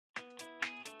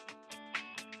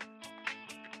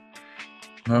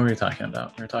What were we talking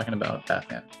about? We were talking about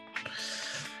Batman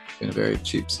being a very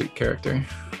cheap suit character.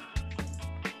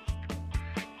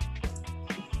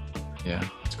 Yeah,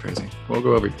 it's crazy. We'll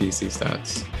go over DC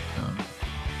stats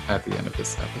at the end of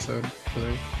this episode for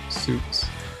their suits.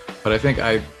 But I think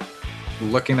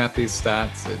looking at these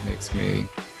stats, it makes me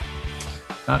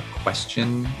not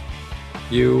question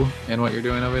you and what you're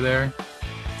doing over there,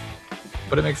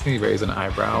 but it makes me raise an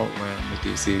eyebrow when the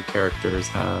DC characters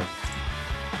have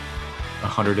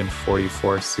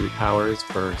 144 suit powers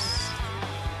versus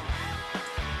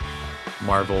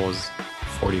Marvel's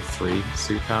 43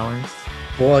 suit powers.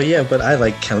 Well, yeah, but I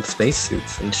like count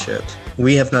spacesuits and shit.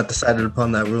 We have not decided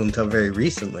upon that rule until very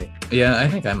recently. Yeah, I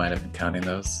think I might have been counting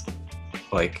those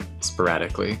like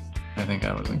sporadically. I think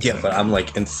I was. Yeah, but I'm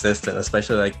like insistent,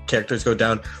 especially like characters go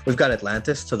down. We've got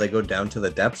Atlantis, so they go down to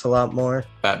the depths a lot more.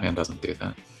 Batman doesn't do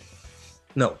that.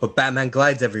 No, but Batman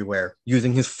glides everywhere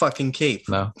using his fucking cape.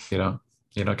 No, you don't.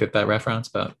 You don't get that reference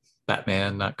about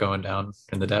Batman not going down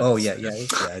in the depths. Oh yeah.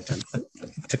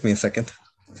 It took me a second.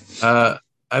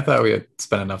 I thought we had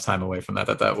spent enough time away from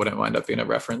that wouldn't wind up being a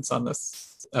reference on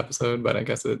this episode, but I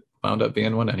guess it wound up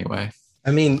being one anyway.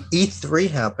 I mean, E3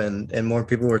 happened, and more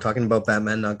people were talking about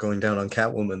Batman not going down on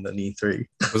Catwoman than E3.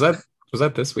 Was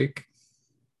that this week?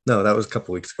 No, that was a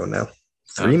couple weeks ago now.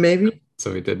 3 maybe?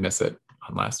 So we did miss it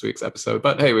on last week's episode,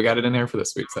 but hey, we got it in here for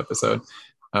this week's episode.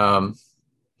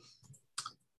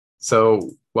 So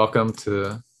welcome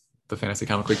to the Fantasy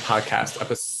Comic League podcast,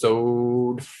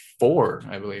 episode 4,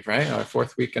 I believe, right? Our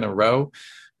 4th week in a row.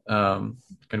 Going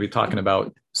to be talking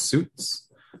about suits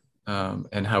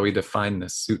and how we define the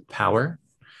suit power.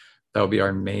 That will be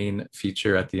our main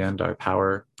feature at the end, our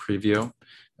power preview.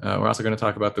 We're also going to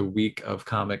talk about the week of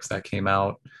comics that came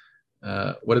out.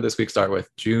 What did this week start with?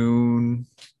 June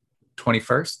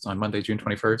 21st, on Monday, June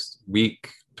 21st, week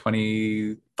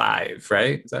 25,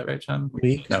 right? Is that right, Sean?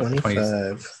 Week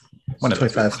 25.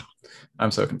 25. I'm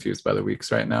so confused by the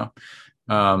weeks right now.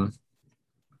 And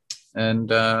in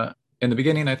the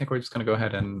beginning, I think we're just going to go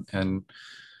ahead and I'm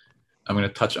going to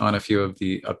touch on a few of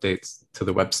the updates to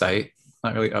the website.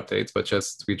 Not really updates, but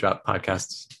just we drop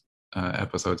podcast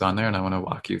episodes on there, and I want to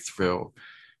walk you through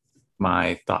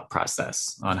my thought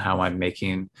process on how I'm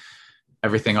making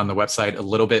everything on the website a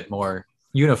little bit more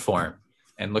uniform.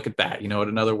 And look at that. You know what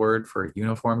another word for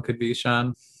uniform could be,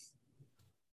 Sean?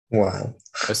 Wow.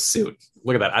 A suit.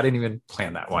 Look at that. I didn't even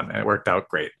plan that one, and it worked out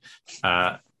great.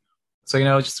 So,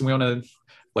 just we want to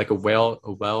like a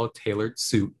well-tailored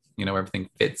suit, where everything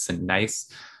fits and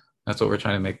nice. That's what we're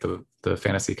trying to make the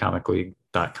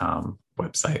fantasycomicleague.com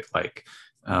website like.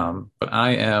 But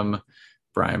I am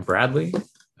Brian Bradley.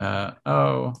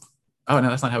 No,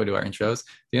 that's not how we do our intros.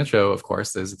 The intro, of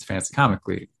course, is It's Fantasy Comic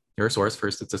League, your source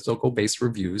for statistical-based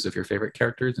reviews of your favorite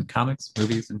characters in comics,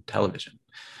 movies, and television.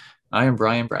 I am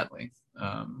Brian Bradley,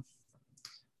 and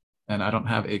I don't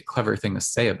have a clever thing to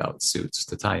say about suits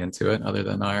to tie into it other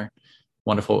than our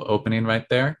wonderful opening right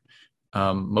there.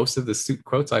 Most of the suit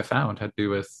quotes I found had to do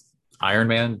with Iron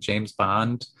Man, James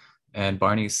Bond, and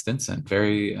Barney Stinson.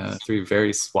 Three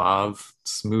very suave,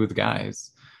 smooth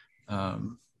guys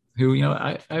who,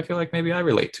 I feel like maybe I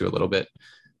relate to a little bit.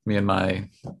 Me and my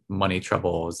money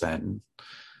troubles and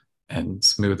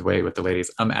smooth way with the ladies.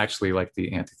 I'm actually like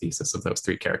the antithesis of those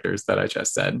 3 characters that I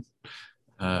just said.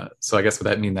 So I guess would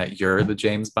that mean that you're the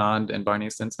James Bond and Barney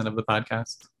Stinson of the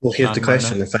podcast? Well, here's the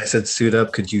question. If I said suit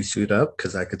up, could you suit up?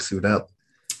 Because I could suit up.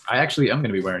 I actually am going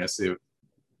to be wearing a suit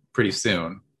pretty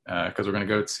soon because we're going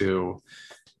to go to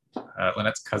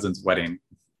Lynette's cousin's wedding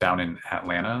down in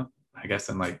Atlanta, I guess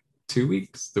in like 2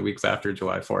 weeks, the weeks after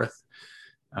July 4th.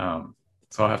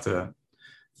 So I'll have to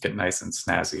get nice and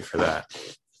snazzy for that.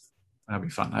 That'll be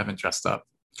fun. I haven't dressed up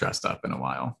in a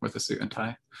while with a suit and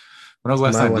tie. When was the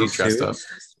last time you dressed up?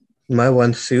 My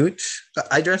one suit.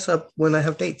 I dress up when I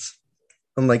have dates.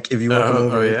 I'm like, if you want to come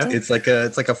over, yeah? it's like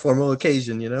a formal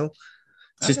occasion,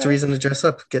 It's just a reason to dress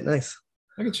up, get nice.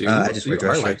 Look at you. I just you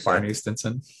wear are like Barney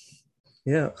Stinson.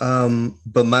 Yeah.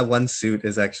 But my one suit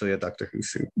is actually a Doctor Who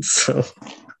suit. So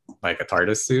like a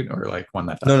TARDIS suit or like one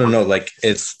that No, like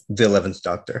it's the 11th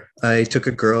Doctor. I took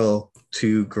a girl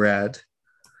to grad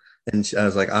and I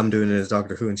was like, I'm doing it as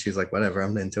Doctor Who, and she's like, whatever,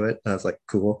 I'm into it. And I was like,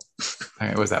 cool.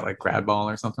 Was that like grad ball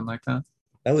or something like that?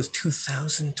 That was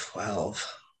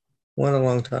 2012. What a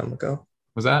long time ago.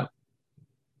 What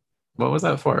was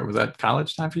that for? Was that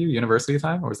college time for you? University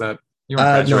time? Or was that you were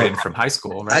graduating from high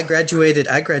school, right? I graduated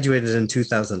in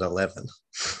 2011.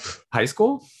 High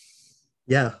school?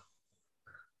 Yeah.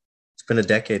 It's been a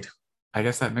decade. I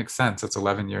guess that makes sense. It's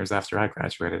 11 years after I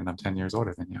graduated and I'm 10 years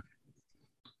older than you.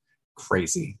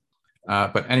 Crazy.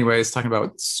 But anyways, talking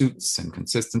about suits and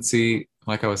consistency,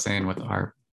 like I was saying with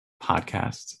our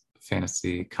podcast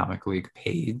Fantasy Comic League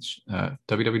page,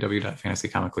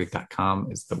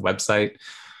 www.fantasycomicleague.com is the website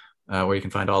where you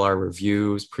can find all our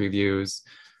reviews, previews.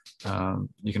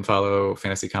 You can follow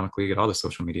Fantasy Comic League at all the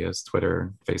social medias,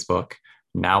 Twitter, Facebook,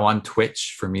 now on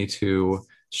Twitch for me to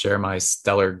share my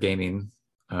stellar gaming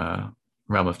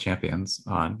Realm of Champions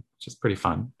on, which is pretty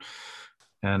fun.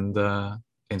 And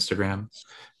Instagram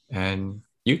and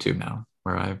YouTube now,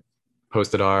 where I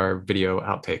posted our video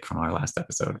outtake from our last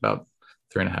episode, about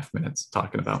 3.5 minutes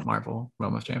talking about Marvel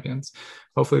Realm of Champions.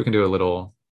 Hopefully we can do a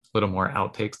little more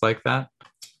outtakes like that.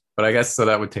 But I guess so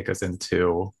that would take us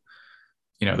into,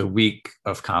 the week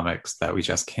of comics that we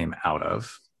just came out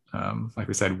of. Like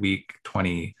we said, week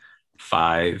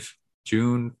 25,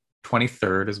 June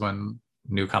 23rd is when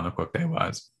New Comic Book Day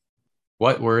was.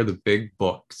 What were the big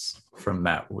books from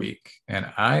that week? And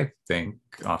I think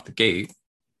off the gate,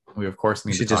 we of course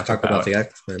need to just talk about the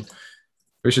X-Men.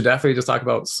 We should definitely just talk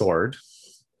about Sword.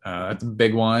 That's a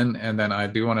big one. And then I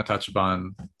do want to touch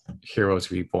upon Heroes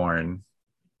Reborn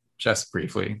just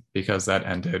briefly, because that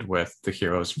ended with the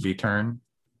Heroes Return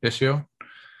issue,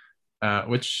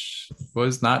 which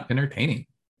was not entertaining.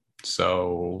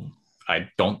 So I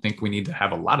don't think we need to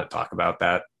have a lot of talk about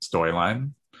that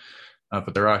storyline.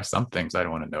 But there are some things I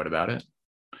want to note about it.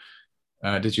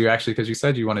 Did you actually, because you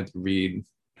said you wanted to read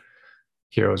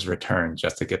Heroes Return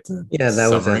just to get the that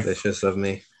summary. Was ambitious of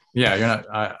me. Yeah, you're not.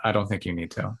 I don't think you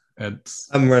need to.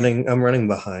 I'm running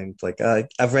behind. Like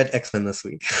I've read X-Men this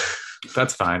week.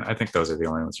 That's fine. I think those are the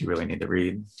only ones you really need to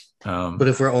read. But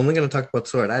if we're only going to talk about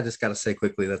Sword, I just got to say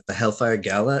quickly that the Hellfire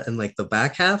Gala and like the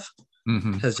back half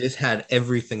has just had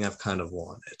everything I've kind of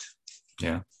wanted.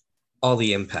 Yeah. All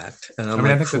the impact. And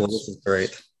I think cool, this is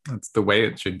great. That's the way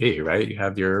it should be, right? You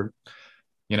have your,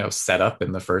 set up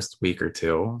in the first week or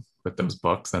two with those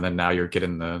books, and then now you're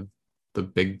getting the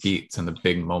big beats and the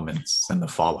big moments and the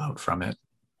fallout from it.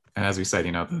 And as we said,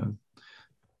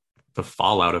 the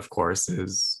fallout, of course,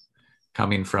 is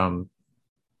coming from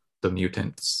the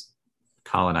mutants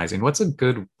colonizing. What's a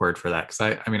good word for that? Because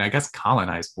I guess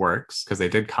colonize works because they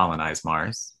did colonize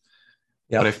Mars.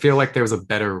 Yep. But I feel like there was a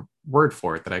better word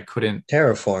for it that I couldn't.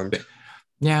 Terraformed.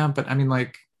 Yeah, but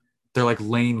they're like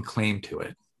laying claim to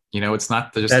it. It's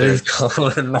not just that is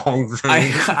colonizing.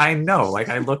 I know. Like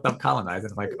I looked up colonize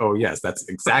and I'm like, oh yes, that's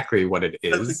exactly what it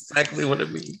is. That's exactly what it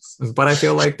means. But I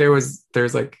feel like there's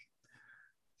like,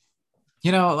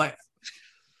 like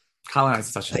colonize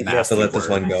is such a nasty word. Let this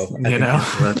one go.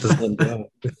 Let this one go.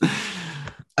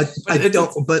 I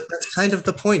don't, but that's kind of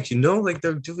the point, like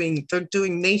they're doing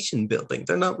nation building.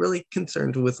 They're not really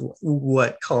concerned with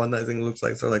what colonizing looks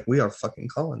like. They're like, we are fucking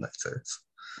colonizers.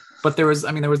 But there was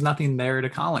nothing there to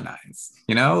colonize,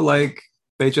 like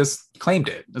they just claimed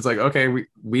it. It's like, okay,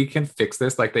 we can fix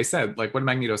this. Like they said, like what did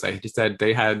Magneto say? He said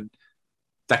they had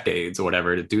decades or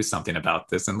whatever to do something about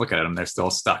this, and look at them, they're still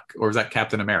stuck. Or was that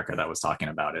Captain America that was talking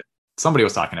about it? Somebody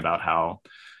was talking about how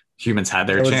humans had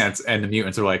their chance and the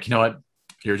mutants are like, you know what?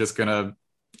 You're just gonna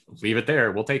leave it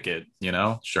there. We'll take it,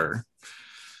 sure.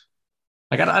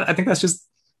 Like I think that's just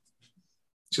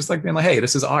like being like, hey,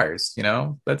 this is ours,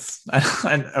 that's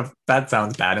and that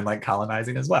sounds bad in like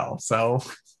colonizing as well. So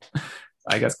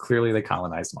I guess clearly they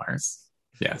colonized Mars.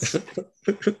 Yes.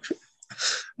 It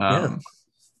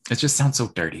just sounds so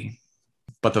dirty.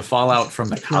 But the fallout from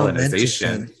the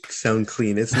colonization sound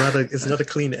clean. It's not a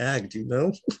clean act,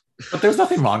 But there's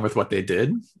nothing wrong with what they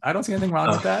did. I don't see anything wrong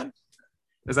with that.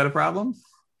 Is that a problem?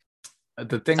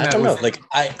 The thing I don't know. Like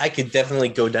I could definitely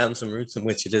go down some routes in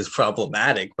which it is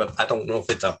problematic, but I don't know if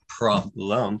it's a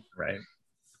problem. Right.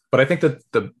 But I think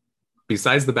that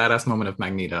besides the badass moment of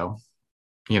Magneto,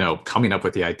 coming up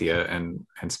with the idea and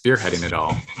spearheading it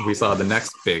all, we saw the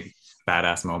next big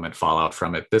badass moment fallout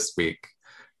from it this week,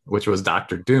 which was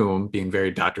Doctor Doom being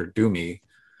very Doctor Doomy.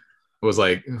 It was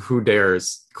like, who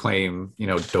dares claim,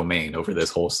 domain over this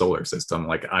whole solar system?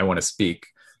 Like, I want to speak,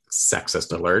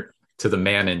 sexist alert, to the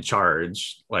man in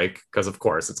charge, like, because of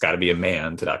course it's got to be a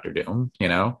man to Doctor Doom,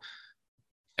 and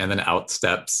then out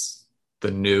steps the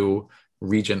new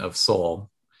Regent of Soul,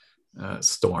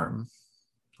 Storm,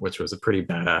 which was a pretty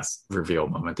badass reveal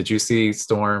moment. Did you see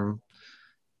Storm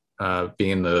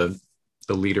being the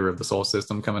leader of the Soul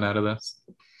System coming out of this?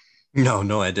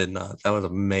 No, I did not. That was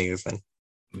amazing.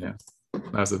 Yeah,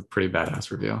 that was a pretty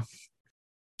badass reveal,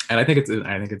 and I think it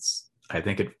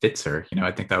fits her.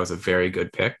 I think that was a very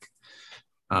good pick.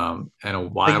 And a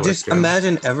while just ago,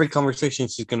 imagine every conversation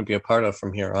she's going to be a part of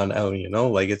from here on out.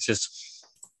 Like it's just,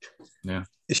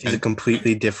 she's a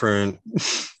completely different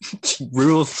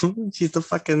rules. She's the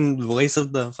fucking voice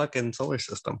of the fucking solar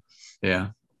system.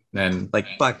 Yeah, And like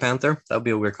Black Panther, that would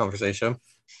be a weird conversation.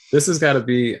 This has got to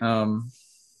be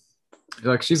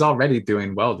like she's already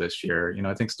doing well this year.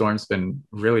 I think Storm's been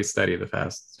really steady the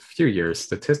past few years,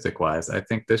 statistic wise. I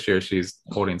think this year she's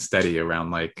holding steady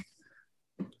around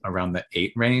the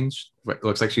 8 range. It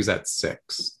looks like she's at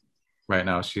 6 right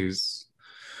now. She's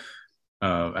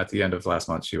at the end of last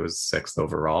month, she was 6th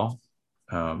overall,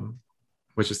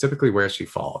 which is typically where she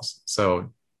falls.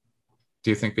 So do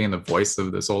you think being the voice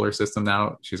of the solar system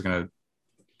now, she's going to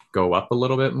go up a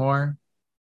little bit more?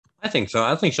 I think so.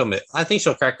 I think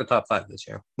she'll crack the top 5 this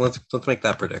year. Let's make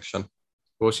that prediction.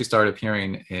 Will she start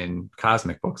appearing in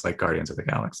cosmic books like Guardians of the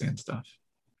Galaxy and stuff?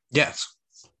 Yes,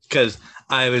 because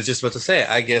I was just about to say,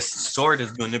 I guess Sword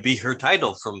is going to be her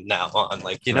title from now on.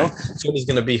 Like, Sword is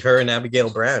going to be her and Abigail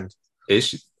Brand. Is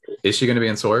she going to be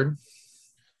in Sword?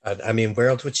 I mean, where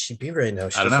else would she be right now?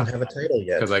 She doesn't have a title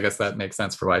yet. Because I guess that makes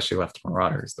sense for why she left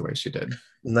Marauders the way she did.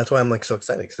 And that's why I'm like so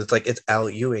excited, because it's Al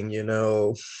Ewing,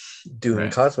 doing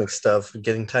cosmic stuff,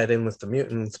 getting tied in with the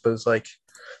mutants. But it's like,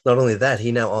 not only that,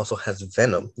 he now also has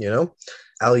Venom.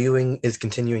 Al Ewing is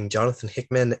continuing Jonathan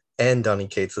Hickman and Donny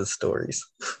Cates' stories.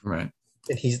 Right.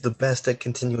 And he's the best at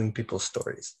continuing people's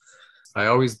stories. I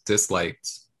always disliked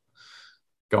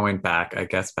going back, I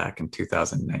guess back in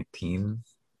 2019.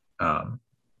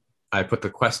 I put the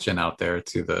question out there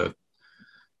to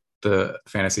the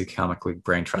Fantasy Comic League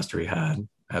Brain Trust we had,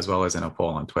 as well as in a poll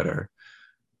on Twitter.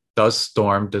 Does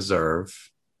Storm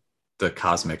deserve the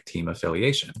Cosmic Team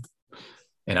affiliation?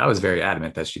 And I was very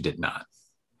adamant that she did not.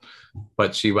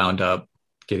 But she wound up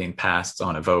getting passed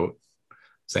on a vote,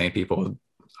 saying people,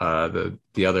 we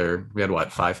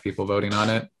had 5 people voting on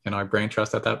it in our Brain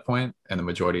Trust at that point, and the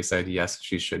majority said yes,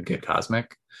 she should get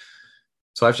Cosmic.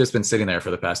 So I've just been sitting there for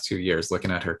the past 2 years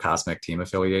looking at her Cosmic Team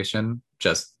affiliation,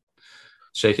 just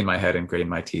shaking my head and gritting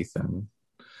my teeth and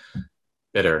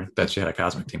bitter that she had a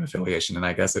Cosmic Team affiliation. And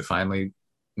I guess it finally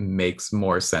makes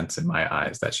more sense in my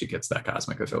eyes that she gets that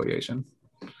Cosmic affiliation.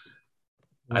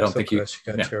 I don't think she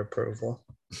got your approval.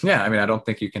 Yeah, I mean, I don't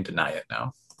think you can deny it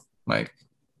now. Like,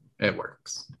 it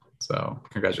works. So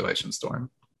congratulations, Storm.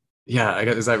 Yeah, I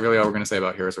guess, is that really all we're going to say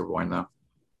about Heroes Reborn, though?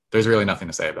 There's really nothing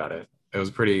to say about it. It was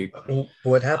pretty.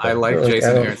 What happened? I like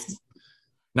Jason Aaron's.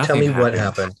 Tell me what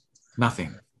happened.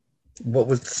 Nothing. What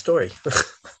was the story?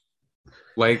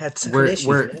 Like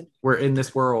we're in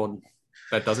this world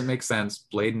that doesn't make sense.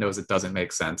 Blade knows it doesn't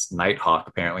make sense. Nighthawk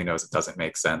apparently knows it doesn't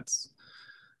make sense.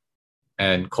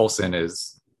 And Coulson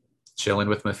is chilling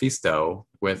with Mephisto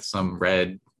with some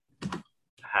red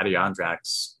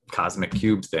Hadyondrax cosmic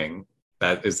cube thing.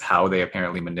 That is how they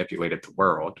apparently manipulated the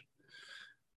world.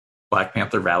 Black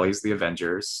Panther rallies the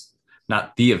Avengers,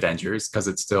 not the Avengers, because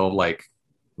it's still like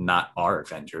not our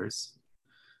Avengers.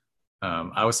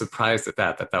 I was surprised at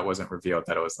that wasn't revealed,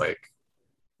 that it was like,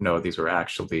 no, these were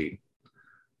actually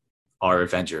our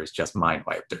Avengers just mind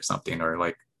wiped or something, or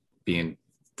like being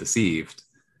deceived.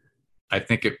 I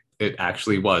think it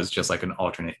actually was just like an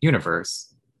alternate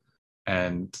universe.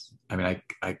 And I mean,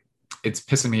 I it's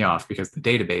pissing me off because the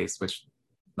database, which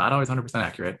not always 100%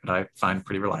 accurate, but I find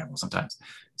pretty reliable sometimes,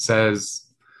 says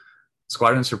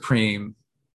Squadron Supreme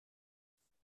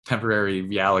temporary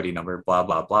reality number, blah,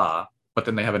 blah, blah. But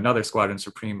then they have another Squadron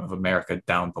Supreme of America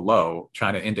down below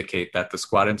trying to indicate that the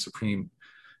Squadron Supreme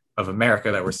of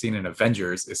America that we're seeing in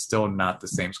Avengers is still not the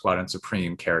same Squadron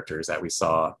Supreme characters that we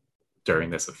saw during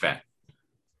this event.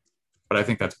 But I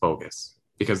think that's bogus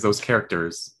because those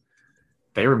characters,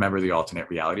 they remember the alternate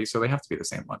reality, so they have to be the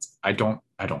same ones. I don't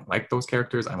like those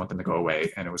characters. I want them to go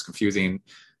away, and it was confusing.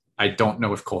 I don't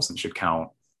know if Coulson should count.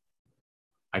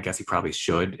 I guess he probably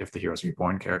should if the Heroes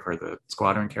Reborn character or the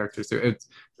Squadron characters do. It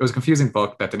was a confusing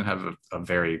book that didn't have a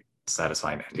very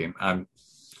satisfying ending. I'm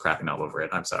crapping all over it.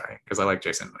 I'm sorry, because I like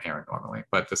Jason Aaron normally,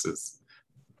 but this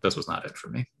was not it for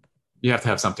me. You have to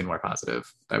have something more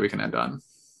positive that we can end on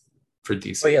for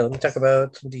DC. Oh yeah, let me talk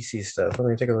about some DC stuff. Let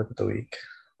me take a look at the week.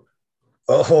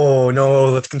 Oh no,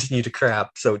 let's continue to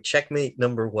crap. So Checkmate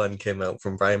 #1 came out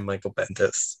from Brian Michael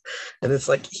Bendis. And it's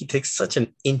like he takes such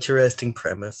an interesting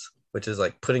premise, which is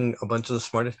like putting a bunch of the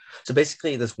smartest. So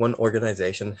basically this one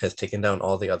organization has taken down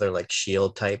all the other like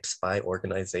SHIELD type spy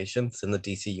organizations in the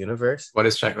DC universe. What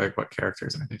is Checkmate? What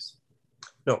characters are these?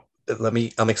 No,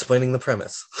 I'm explaining the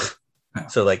premise. Oh.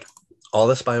 So like all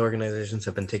the spy organizations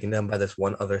have been taken down by this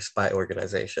one other spy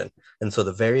organization. And so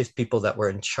the various people that were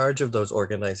in charge of those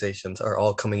organizations are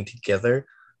all coming together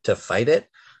to fight it.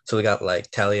 So we got like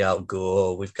Talia al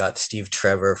Ghul, we've got Steve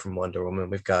Trevor from Wonder Woman,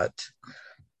 we've got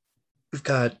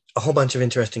a whole bunch of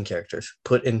interesting characters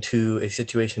put into a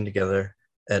situation together.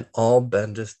 And all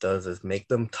Bendis does is make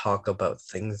them talk about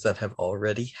things that have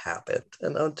already happened.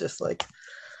 And I'm just like,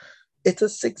 It's a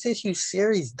 6-issue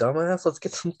series, dumbass. Let's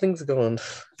get some things going.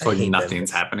 I So hate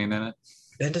nothing's Bendis. happening in it.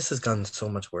 Bendis has gotten so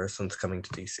much worse since coming to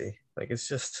DC. Like it's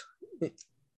just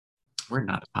We're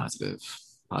not a positive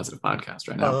podcast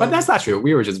right now, but that's not true.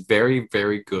 We were just very,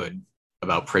 very good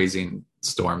about praising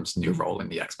Storm's new role in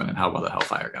the X-Men and how well the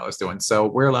Hellfire Gala is doing. So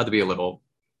we're allowed to be a little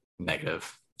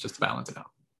negative just to balance it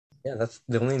out. Yeah, that's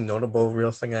the only notable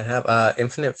real thing I have.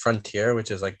 Infinite Frontier,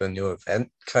 which is like the new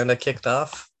event, kind of kicked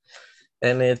off,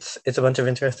 and it's a bunch of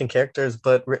interesting characters,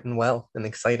 but written well and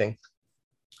exciting.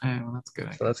 Well, that's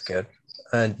good. So that's good.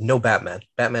 No Batman.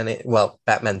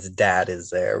 Batman's dad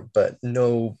is there, but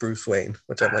no Bruce Wayne,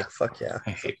 which I'm like, fuck yeah. I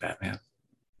hate Batman.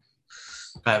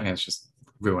 Batman's just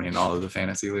ruining all of the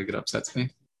fantasy league. It upsets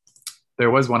me. There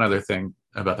was one other thing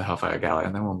about the Hellfire Gala,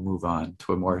 and then we'll move on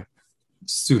to a more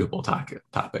suitable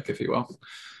topic, if you will.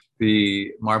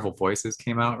 The Marvel Voices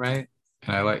came out, right?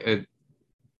 And I like it.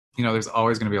 You know, there's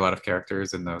always going to be a lot of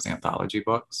characters in those anthology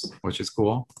books, which is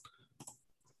cool.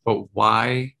 But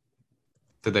why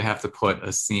did they have to put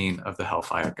a scene of the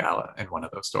Hellfire Gala in one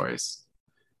of those stories?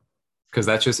 Because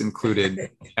that just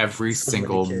included every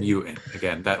single mutant.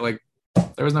 Again, that like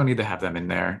there was no need to have them in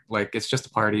there. Like it's just a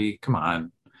party. Come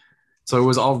on. So it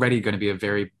was already going to be a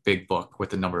very big book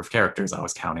with the number of characters I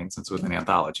was counting since it was an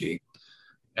anthology.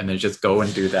 And then just go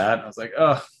and do that. I was like,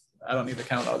 oh, I don't need to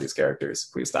count all these characters.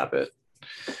 Please stop it.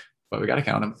 But we got to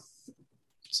count them.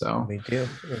 So we do.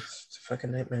 It's a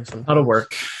fucking nightmare sometimes. That'll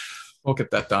work. We'll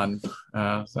get that done.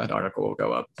 That article will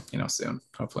go up, soon,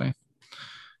 hopefully.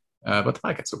 But the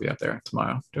podcast will be up there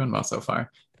tomorrow. Doing well so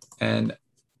far. And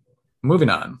moving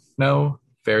on. No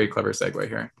very clever segue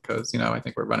here because, I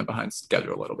think we're running behind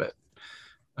schedule a little bit.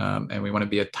 And we want to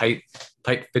be a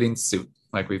tight-fitting suit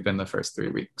like we've been the first 3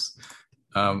 weeks.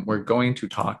 We're going to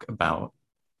talk about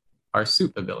our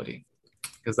suit ability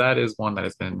because that is one that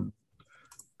has been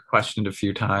questioned a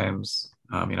few times.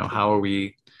 How are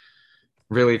we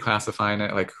really classifying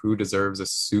it? Like who deserves a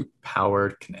suit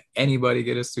power? Can anybody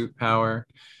get a suit power?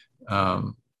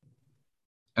 And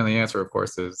the answer, of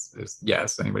course, is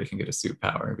yes, anybody can get a suit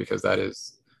power because that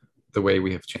is the way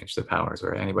we have changed the powers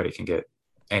where anybody can get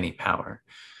any power.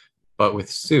 But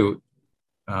with suit,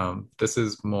 this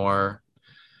is more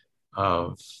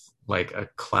of like a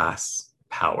class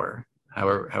power,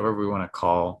 however we want to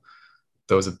call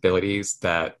those abilities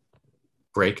that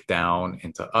break down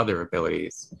into other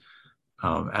abilities,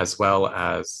 as well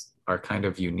as are kind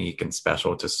of unique and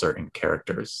special to certain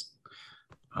characters.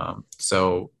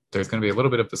 So there's going to be a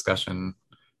little bit of discussion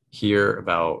here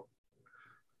about,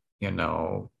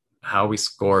 how we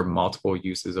score multiple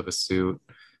uses of a suit.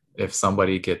 If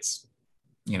somebody gets,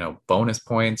 bonus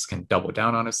points, can double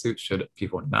down on a suit, should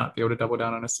people not be able to double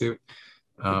down on a suit?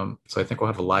 So I think we'll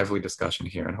have a lively discussion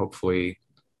here and hopefully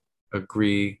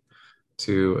agree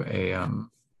to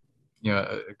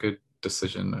a good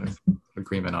decision of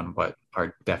agreement on what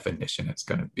our definition is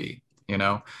going to be.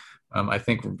 I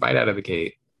think right out of the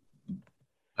gate,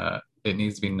 it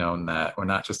needs to be known that we're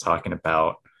not just talking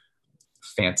about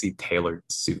fancy tailored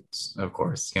suits, of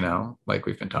course, like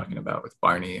we've been talking about with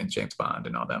Barney and James Bond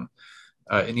and all them.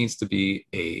 It needs to be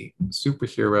a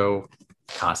superhero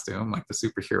costume, like the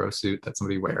superhero suit that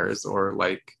somebody wears, or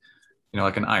like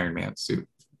an Iron Man suit,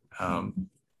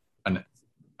 an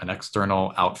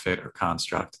external outfit or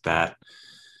construct that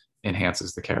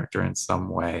enhances the character in some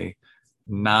way,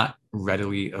 not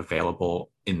readily available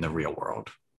in the real world.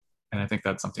 And I think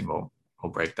that's something we'll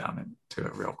break down into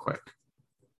it real quick.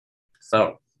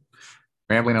 So,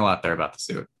 rambling a lot there about the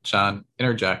suit. Sean,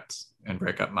 interject and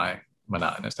break up my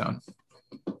monotonous tone.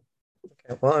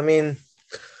 Okay, well, I mean,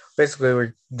 basically,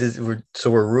 we're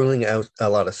ruling out a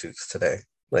lot of suits today.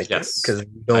 Like, yes, because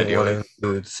you don't want to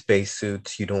include space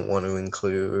suits, you don't want to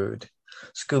include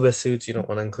scuba suits, you don't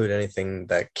want to include anything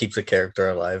that keeps a character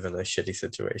alive in a shitty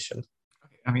situation.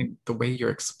 I mean, the way you're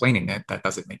explaining it, that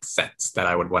doesn't make sense that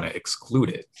I would want to exclude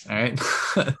it, all right?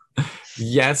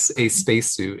 Yes, a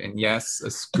spacesuit and yes,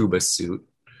 a scuba suit,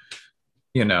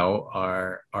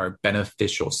 are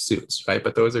beneficial suits, right?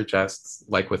 But those are just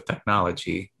like with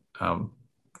technology.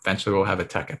 Eventually we'll have a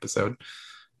tech episode.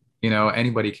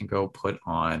 Anybody can go put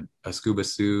on a scuba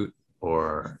suit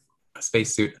or a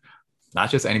spacesuit.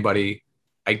 Not just anybody.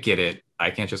 I get it.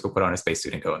 I can't just go put on a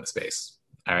spacesuit and go into space.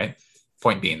 All right.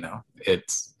 Point being, though,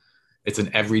 it's an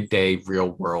everyday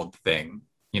real world thing,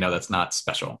 that's not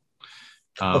special.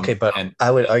 Okay, but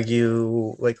I would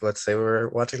argue, like, let's say we're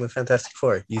watching the Fantastic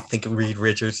Four. You think Reed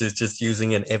Richards is just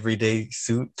using an everyday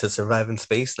suit to survive in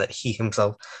space that he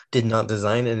himself did not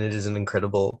design, and it is an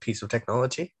incredible piece of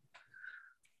technology?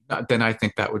 Then I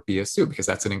think that would be a suit because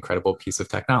that's an incredible piece of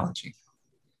technology.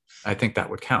 I think that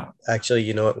would count. Actually,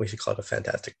 you know what? We should call it a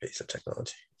fantastic piece of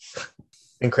technology.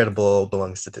 Incredible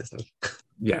belongs to Disney.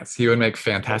 Yes, he would make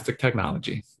fantastic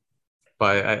technology.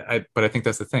 But I think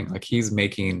that's the thing. Like he's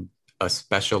making a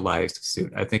specialized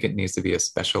suit. I think it needs to be a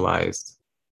specialized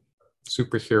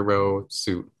superhero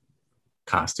suit,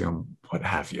 costume, what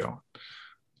have you.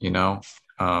 You know,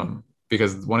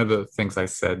 because one of the things I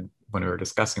said when we were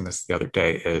discussing this the other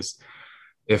day is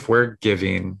if we're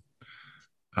giving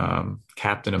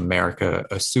Captain America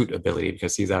a suit ability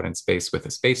because he's out in space with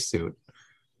a spacesuit,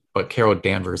 but Carol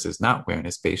Danvers is not wearing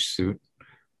a spacesuit,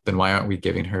 then why aren't we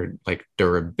giving her like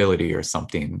durability or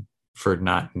something for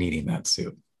not needing that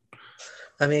suit?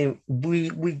 I mean,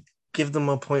 we give them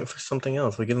a point for something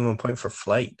else. We give them a point for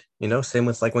flight. You know, same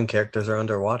with like when characters are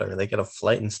underwater, they get a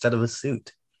flight instead of a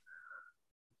suit.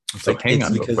 So Like hang it's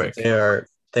on real because quick.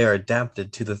 they are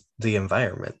adapted to the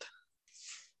environment.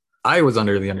 I was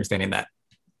under the understanding that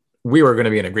we were going to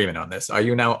be in agreement on this. Are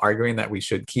you now arguing that we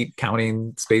should keep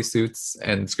counting spacesuits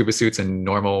and scuba suits and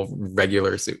normal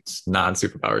regular suits,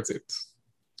 non-superpowered suits?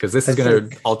 Because this is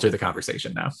going to alter the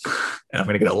conversation now, and I'm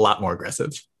going to get a lot more aggressive.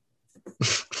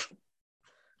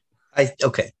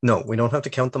 Okay, no, we don't have to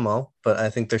count them all, but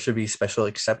I think there should be special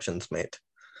exceptions made.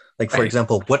 Like, for Right.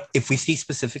 example, what if we see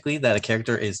specifically that a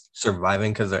character is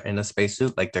surviving because they're in a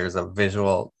spacesuit, like there's a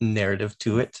visual narrative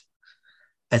to it,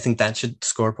 I think that should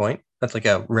score a point. That's like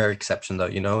a rare exception, though,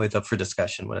 you know, it's up for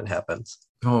discussion when it happens.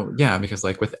 Oh, yeah, because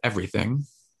like with everything,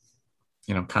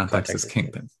 context is king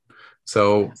Context. then.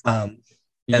 So, And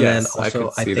then yes, I also,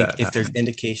 could I see think that if there's happening.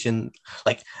 indication,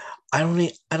 like I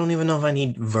don't even know if I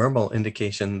need verbal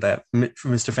indication that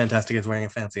Mr. Fantastic is wearing a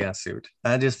fancy ass suit.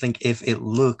 I just think if it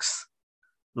looks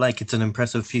like it's an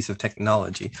impressive piece of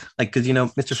technology, like because you know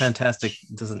Mr. Fantastic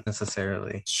doesn't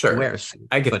necessarily Sure, wear a suit,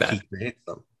 I get but he that. creates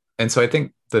them. And so I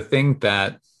think the thing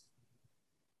that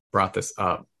brought this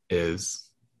up is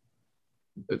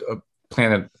a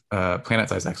Planet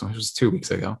Size X, which was 2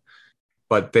 weeks ago,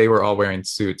 but they were all wearing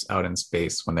suits out in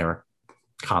space when they were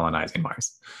colonizing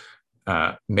Mars,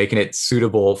 making it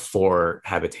suitable for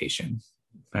habitation.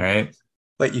 All right.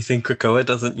 But you think Krakoa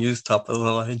doesn't use top of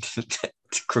the line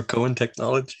Krakoan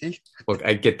technology? Look,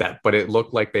 I get that, but it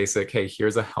looked like basic. Hey,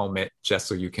 here's a helmet just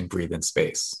so you can breathe in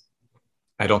space.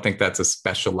 I don't think that's a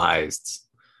specialized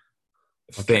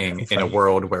thing in a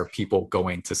world where people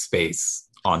going to space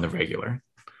on the regular.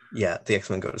 Yeah, the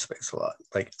X-Men go to space a lot.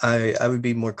 Like I would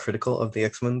be more critical of the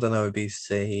X-Men than I would be,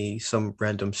 say, some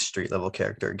random street level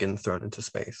character getting thrown into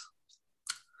space.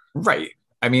 Right.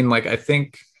 I mean, like I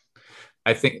think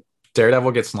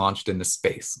Daredevil gets launched into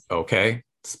space. Okay.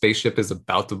 Spaceship is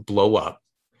about to blow up.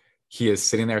 He is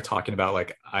sitting there talking about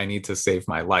like, I need to save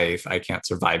my life. I can't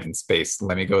survive in space.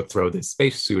 Let me go throw this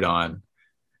spacesuit on.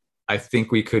 I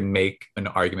think we could make an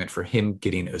argument for him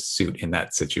getting a suit in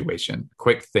that situation.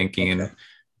 Quick thinking, okay.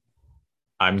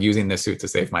 I'm using this suit to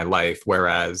save my life.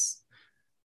 Whereas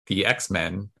the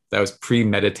X-Men, that was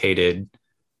premeditated.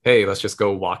 Hey, let's just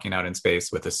go walking out in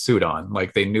space with a suit on.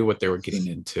 Like they knew what they were getting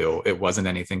into. It wasn't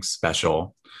anything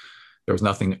special. There was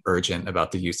nothing urgent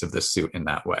about the use of the suit in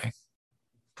that way.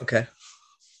 Okay.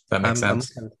 That makes sense.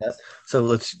 That. So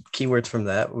let's keywords from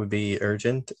that would be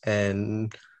urgent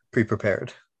and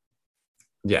pre-prepared.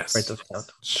 Yes. Write those down.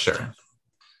 Sure.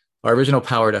 Our original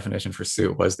power definition for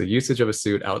suit was the usage of a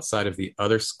suit outside of the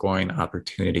other scoring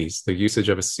opportunities. The usage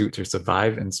of a suit to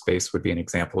survive in space would be an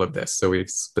example of this. So we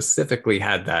specifically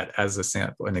had that as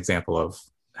an example of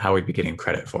how we'd be getting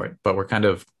credit for it. But we're going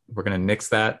to nix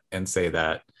that and say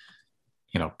that,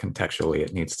 contextually,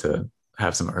 it needs to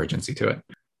have some urgency to it.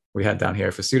 We had down here,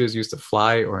 if a suit is used to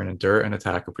fly or endure an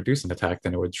attack or produce an attack,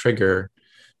 then it would trigger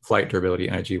flight, durability,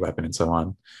 energy, weapon, and so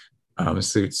on. A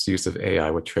suit's use of AI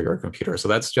would trigger a computer. So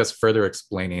that's just further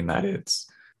explaining that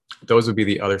those would be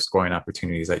the other scoring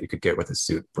opportunities that you could get with a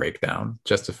suit breakdown.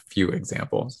 Just a few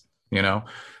examples,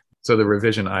 So the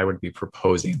revision I would be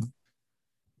proposing,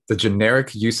 the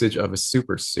generic usage of a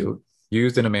super suit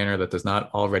used in a manner that does not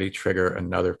already trigger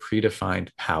another predefined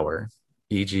power,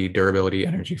 e.g. durability,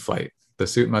 energy, flight. The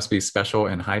suit must be special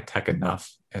and high-tech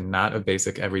enough and not a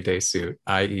basic everyday suit,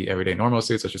 i.e. everyday normal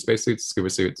suits such as spacesuits, scuba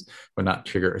suits, would not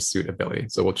trigger a suit ability.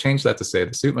 So we'll change that to say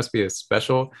the suit must be a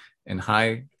special and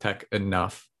high-tech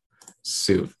enough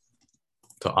suit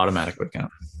to automatically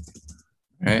count.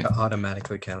 Right? To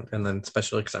automatically count, and then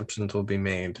special exemptions will be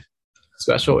made.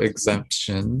 Special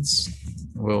exemptions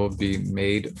will be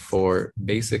made for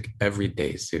basic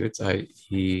everyday suits,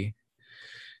 i.e.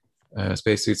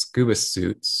 Spacesuits, scuba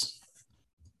suits,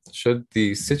 should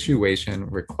the situation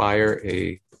require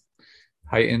a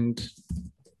heightened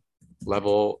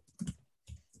level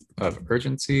of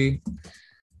urgency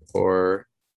or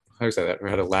how do you say that? We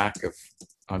had a lack of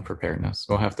unpreparedness.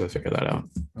 We'll have to figure that out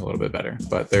a little bit better.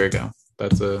 But there you go.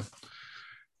 That's a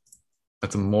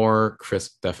more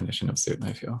crisp definition of suit,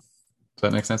 I feel. Does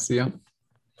that make sense to you?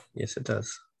 Yes, it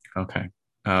does. Okay.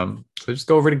 So just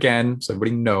go over it again so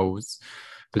everybody knows.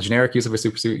 The generic use of a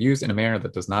supersuit used in a manner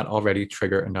that does not already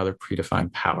trigger another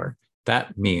predefined power.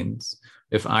 That means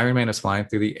if Iron Man is flying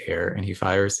through the air and he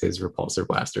fires his repulsor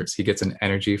blasters, he gets an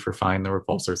energy for firing the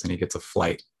repulsors and he gets a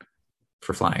flight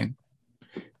for flying.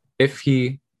 If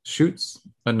he shoots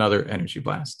another energy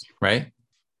blast, right?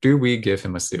 Do we give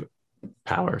him a suit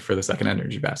power for the second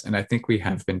energy blast? And I think we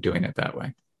have been doing it that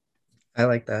way. I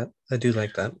like that. I do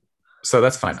like that. So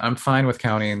that's fine. I'm fine with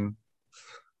counting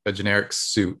a generic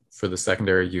suit for the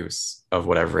secondary use of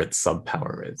whatever its sub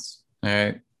power is. All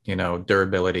right.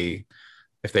 Durability.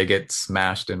 If they get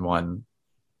smashed in one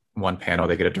panel,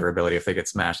 they get a durability. If they get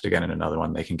smashed again in another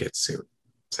one, they can get suit.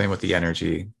 Same with the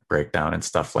energy breakdown and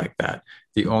stuff like that.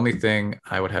 The only thing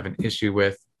I would have an issue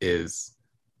with is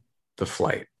the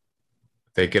flight.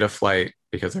 They get a flight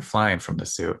because they're flying from the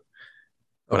suit.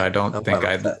 But okay, I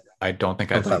don't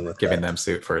think I'd like giving them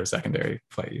suit for a secondary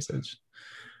flight usage.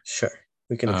 Sure.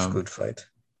 We can exclude flight.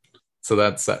 So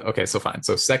that's okay. So fine.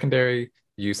 So secondary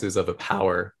uses of a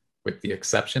power, with the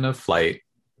exception of flight,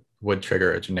 would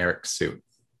trigger a generic suit.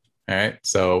 All right.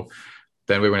 So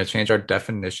then we're going to change our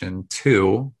definition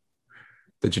to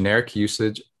the generic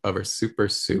usage of a super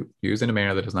suit used in a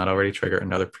manner that does not already trigger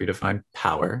another predefined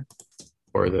power,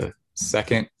 or the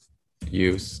second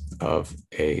use of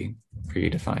a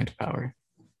predefined power.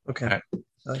 Okay. Right.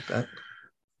 I like that.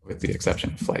 With the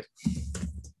exception of flight.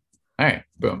 All right,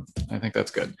 boom. I think that's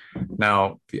good.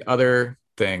 Now, the other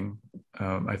thing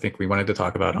I think we wanted to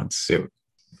talk about on suit.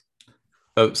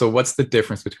 So what's the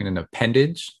difference between an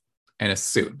appendage and a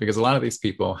suit? Because a lot of these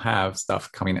people have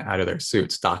stuff coming out of their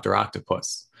suits. Dr.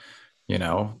 Octopus,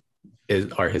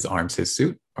 are his arms his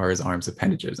suit, or his arms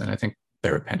appendages? And I think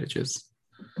they're appendages.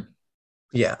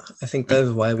 Yeah, I think that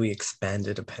is why we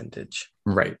expanded appendage.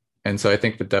 Right. And so I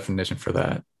think the definition for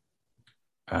that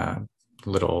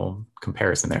little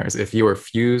comparison there is if you were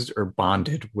fused or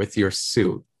bonded with your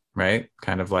suit, right?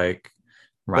 Kind of like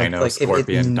Rhino,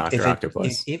 Scorpion, Dr.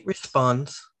 Octopus. It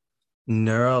responds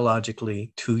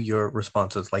neurologically to your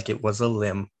responses like it was a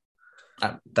limb.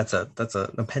 That's an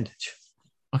appendage.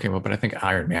 Okay, well, but I think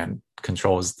Iron Man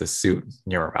controls the suit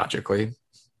neurologically.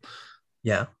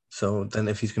 Yeah. So then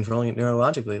if he's controlling it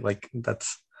neurologically, like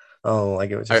that's I get what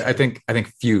you're saying. I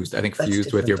think fused. I think that's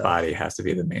fused with your body has to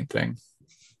be the main thing.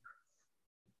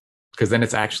 Because then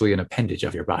it's actually an appendage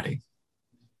of your body.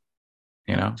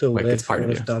 So like it's part of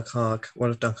you. What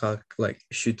if Doc Ock like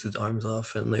shoots his arms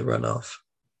off and they run off?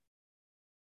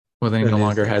 Well, then he no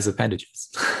longer has appendages.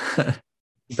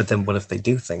 But then what if they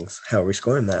do things? How are we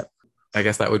scoring that? I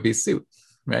guess that would be suit,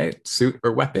 right? Suit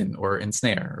or weapon or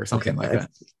ensnare or something like that.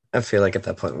 I feel like at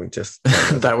that point we just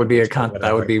that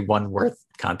would be one worth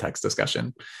context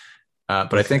discussion.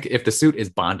 But I think if the suit is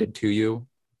bonded to you,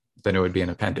 then it would be an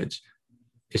appendage.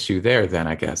 Issue there, then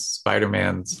I guess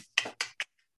Spider-Man's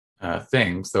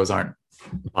things, those aren't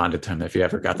bonded to him. If you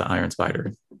ever got the Iron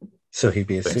Spider, so he'd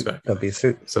be a suit. That'd be a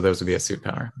suit. So those would be a suit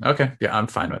power. Okay, yeah, I'm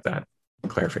fine with that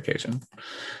clarification.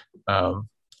 And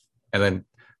then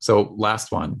so last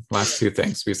two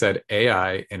things we said: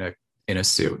 AI in a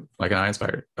suit, like an Iron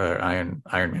Spider, Iron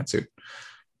Man suit.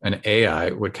 An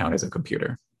AI would count as a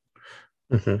computer.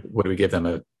 Mm-hmm. Would we give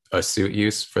them a suit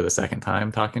use for the second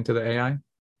time talking to the AI?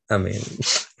 I mean,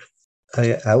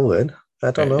 I would.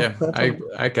 I don't know. Yeah,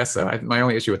 I guess so. My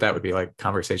only issue with that would be like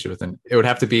conversation with it would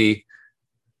have to be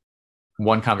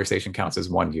one conversation counts as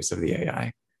one use of the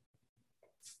AI.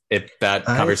 If that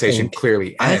conversation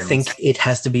clearly ends. I think it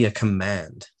has to be a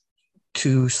command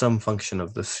to some function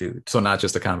of the suit. So not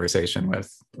just a conversation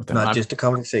with them. Not just a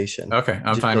conversation. Okay,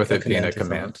 I'm fine with it being a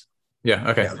command. Yeah,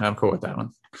 okay, yeah. I'm cool with that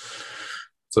one.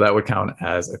 So that would count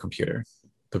as a computer,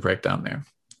 the breakdown there.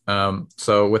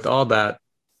 So with all that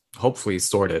hopefully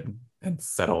sorted and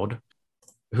settled,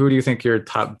 who do you think your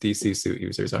top DC suit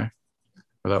users are?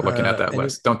 Without looking at that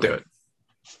list. Don't do it.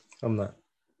 I'm not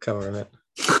covering it.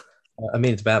 I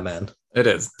mean, it's Batman. It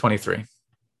is, 23.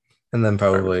 And then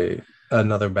probably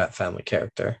another Bat Family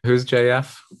character. Who's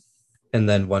JF? And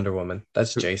then Wonder Woman.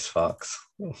 That's Jace Fox.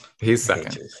 He's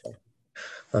second.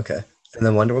 Okay. And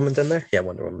then Wonder Woman's in there? Yeah,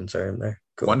 Wonder Woman's in there.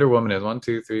 Cool. Wonder Woman is 1,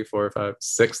 2, 3, 4, 5,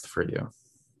 6th for you.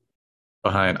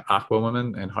 Behind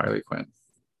Aquawoman and Harley Quinn.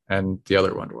 And the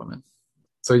other Wonder Woman.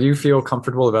 So you feel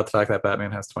comfortable about the fact that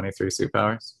Batman has 23 suit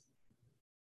powers?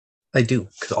 I do,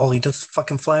 because all he does is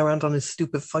fucking fly around on his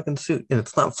stupid fucking suit. And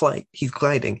it's not flight. He's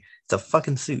gliding. It's a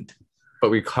fucking suit.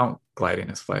 But we count gliding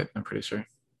as flight, I'm pretty sure.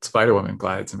 Spider-Woman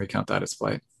glides, and we count that as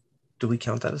flight. Do we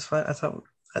count that as flight? I thought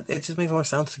it just makes more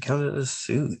sense to count it as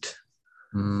suit.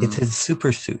 It's Mm, his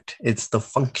super suit. It's the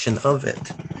function of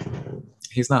it.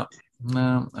 he's not.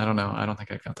 No, I don't know. I don't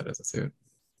think I count that as a suit.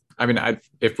 I mean,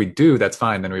 if we do, that's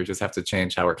fine. Then we just have to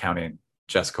change how we're counting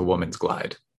Jessica Woman's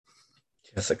glide.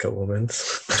 Jessica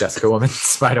Woman's. Jessica Woman's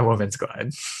Spider-Woman's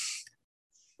glide.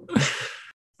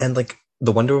 And like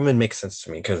the Wonder Woman makes sense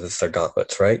to me because it's their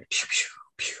gauntlets, right? Pew, pew,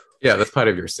 pew. Yeah, that's part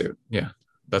of your suit. Yeah,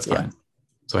 that's fine. Yeah.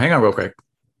 So hang on real quick.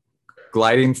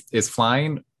 Gliding is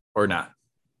flying or not?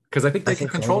 Because I think they can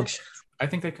control. I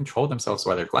think they control themselves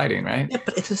while they're gliding, right? Yeah,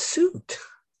 but it's a suit.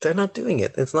 They're not doing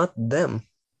it. It's not them.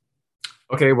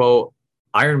 Okay, well,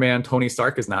 Iron Man, Tony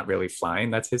Stark is not really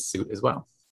flying. That's his suit as well.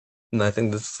 And I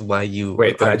think this is why you...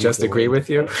 Wait, did I just agree with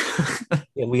you?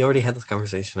 Yeah, we already had this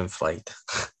conversation in flight.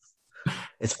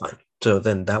 It's fine. So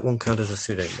then that won't count as a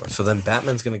suit anymore. So then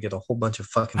Batman's going to get a whole bunch of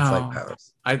fucking flight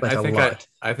powers. I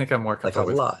think I'm more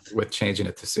comfortable with changing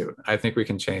it to suit. I think we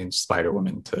can change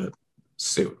Spider-Woman to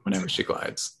suit whenever she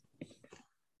glides.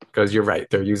 Because you're right.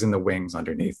 They're using the wings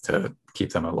underneath to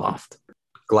keep them aloft.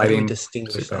 Gliding. How do we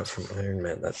distinguish that from Iron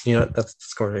Man? That's the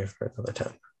story for another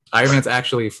time. Iron Man's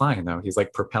actually flying, though. He's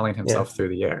like propelling himself through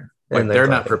the air. Like they're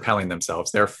not propelling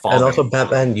themselves. They're falling. And also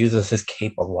Batman uses his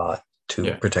cape a lot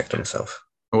to protect himself.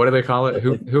 What do they call it?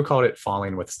 Who called it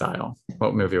falling with style?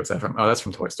 What movie was that from? Oh, that's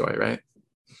from Toy Story, right?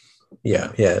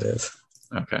 Yeah, it is.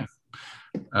 Okay.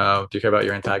 Do you care about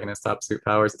your antagonist top suit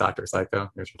powers? Dr.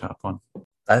 Psycho, here's your top one.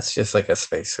 That's just like a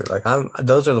spacesuit. Like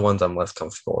those are the ones I'm less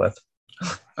comfortable with.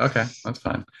 Okay, that's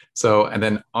fine. So, and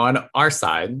then on our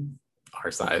side,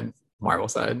 Marvel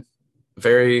side,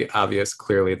 very obvious,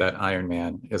 clearly that Iron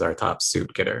Man is our top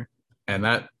suit getter. And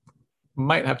that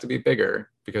might have to be bigger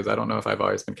because I don't know if I've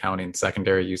always been counting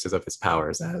secondary uses of his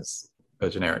powers as a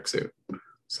generic suit.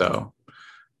 So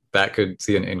that could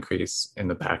see an increase in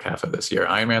the back half of this year.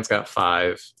 Iron Man's got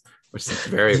 5, which is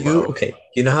very low. Okay,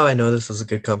 you know how I know this was a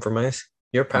good compromise?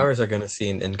 Your powers are going to see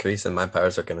an increase and my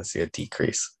powers are going to see a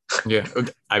decrease. Yeah,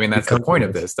 I mean, that's the point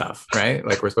of this stuff, right?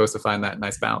 Like we're supposed to find that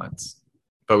nice balance.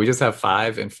 But we just have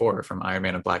 5 and 4 from Iron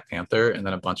Man and Black Panther, and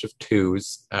then a bunch of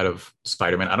 2s out of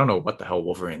Spider-Man. I don't know what the hell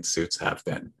Wolverine's suits have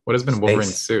been. What has been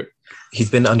Wolverine's suit? He's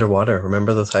been underwater.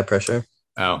 Remember those high pressure?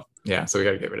 Oh, yeah. So we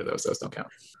got to get rid of those. Those don't count.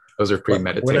 Those are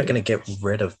premeditated. We're not going to get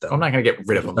rid of them. I'm not going to get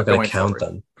rid of them. We're not going to count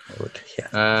them.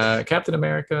 Yeah. Captain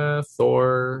America,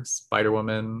 Thor,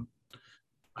 Spider-Woman.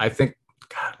 I think,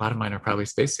 God, a lot of mine are probably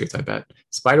spacesuits, I bet.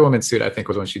 Spider-Woman's suit, I think,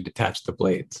 was when she detached the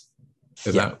blades.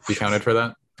 Is that we counted for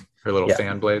that? Her little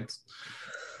fan blades.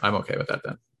 I'm okay with that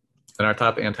then. And our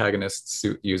top antagonist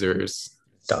suit users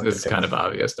is kind of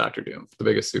obvious. Dr. Doom, the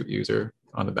biggest suit user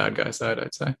on the bad guy side,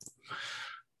 I'd say.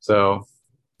 So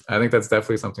I think that's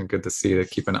definitely something good to see, to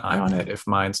keep an eye on it. If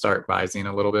mine start rising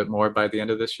a little bit more by the end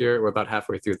of this year, we're about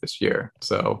halfway through this year.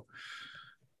 So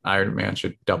Iron Man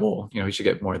should double, he should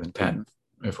get more than 10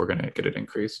 if we're going to get it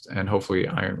increased. And hopefully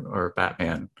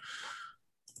Batman,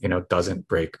 doesn't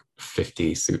break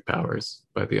 50 suit powers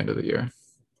by the end of the year,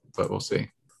 but we'll see.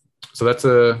 So that's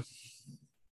a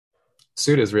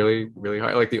suit is really, really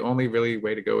hard. Like the only really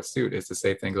way to go with suit is to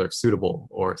say things are suitable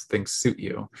or things suit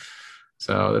you.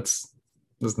 So that's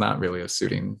not really a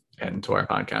suiting end to our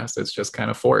podcast. It's just kind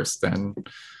of forced and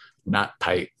not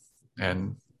tight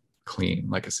and clean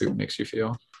like a suit makes you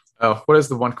feel. Oh, what is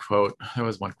the one quote? There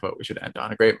was one quote we should end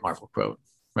on, a great Marvel quote,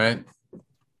 right?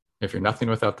 If you're nothing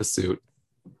without the suit,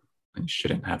 then you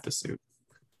shouldn't have the suit.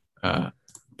 But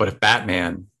if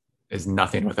Batman is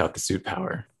nothing without the suit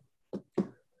power,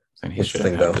 then he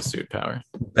shouldn't have the suit power.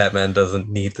 Batman doesn't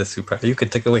need the suit power. You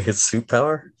could take away his suit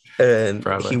power and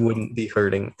he wouldn't be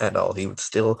hurting at all. He would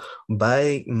still,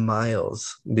 by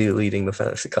miles, be leading the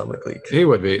Fantasy Comic League. He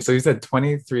would be. So he said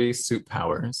 23 suit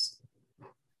powers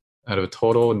out of a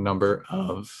total number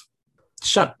of...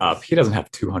 Shut up. He doesn't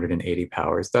have 280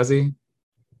 powers, does he?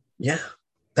 Yeah.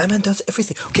 Batman does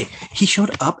everything. Okay, he showed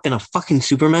up in a fucking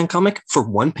Superman comic for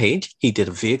 1 page. He did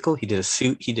a vehicle, he did a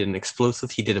suit, he did an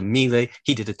explosive, he did a melee,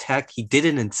 he did attack, he did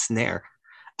an ensnare.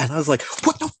 And I was like,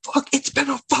 what the fuck? It's been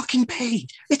a fucking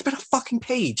page. It's been a fucking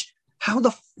page.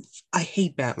 I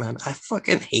hate Batman. I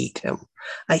fucking hate him.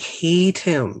 I hate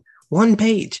him. 1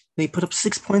 page. And he put up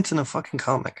 6 points in a fucking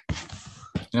comic.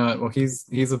 Well,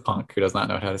 he's a punk who does not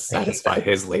know how to satisfy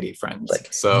his lady friends.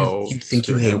 So you think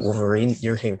you hate Wolverine?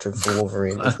 Your hatred for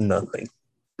Wolverine is nothing.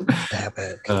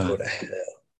 Batman can go to hell.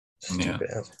 Stupid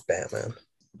ass Batman.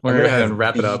 We're gonna go ahead and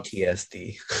wrap it up.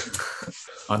 PTSD.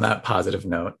 On that positive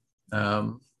note.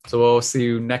 So we'll see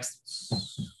you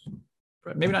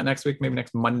maybe not next week, maybe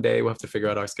next Monday. We'll have to figure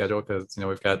out our schedule because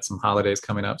we've got some holidays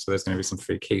coming up, so there's going to be some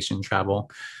vacation travel.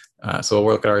 So we'll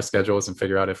work at our schedules and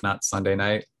figure out, if not Sunday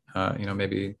night,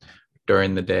 maybe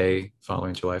during the day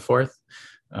following July 4th.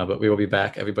 But we will be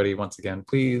back. Everybody, once again,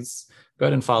 please go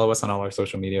ahead and follow us on all our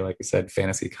social media. Like we said,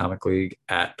 Fantasy Comic League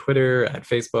at Twitter, at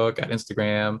Facebook, at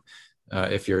Instagram.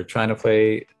 If you're trying to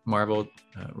play Marvel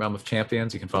Realm of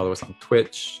Champions, you can follow us on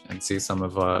Twitch and see some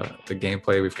of the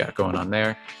gameplay we've got going on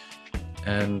there.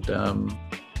 And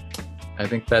I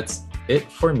think that's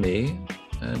it for me.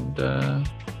 And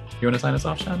you want to sign us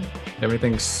off, Sean?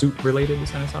 Everything suit related to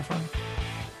sign us off on?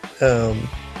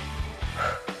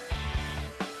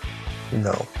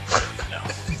 No.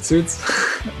 Suits?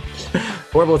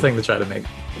 Horrible thing to try to make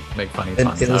funny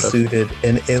puns out of.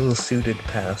 An ill-suited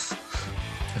pass.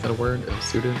 Is that a word?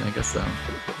 Ill-suited? I guess so.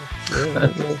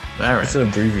 Yeah, all right. It's an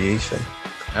abbreviation.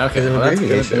 Okay. Is an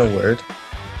abbreviation a word?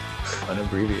 An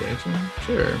abbreviation?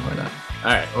 Sure, why not?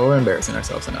 All right. Well, we're embarrassing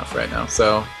ourselves enough right now,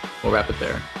 so we'll wrap it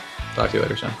there. Talk to you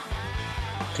later, Sean.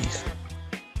 Peace.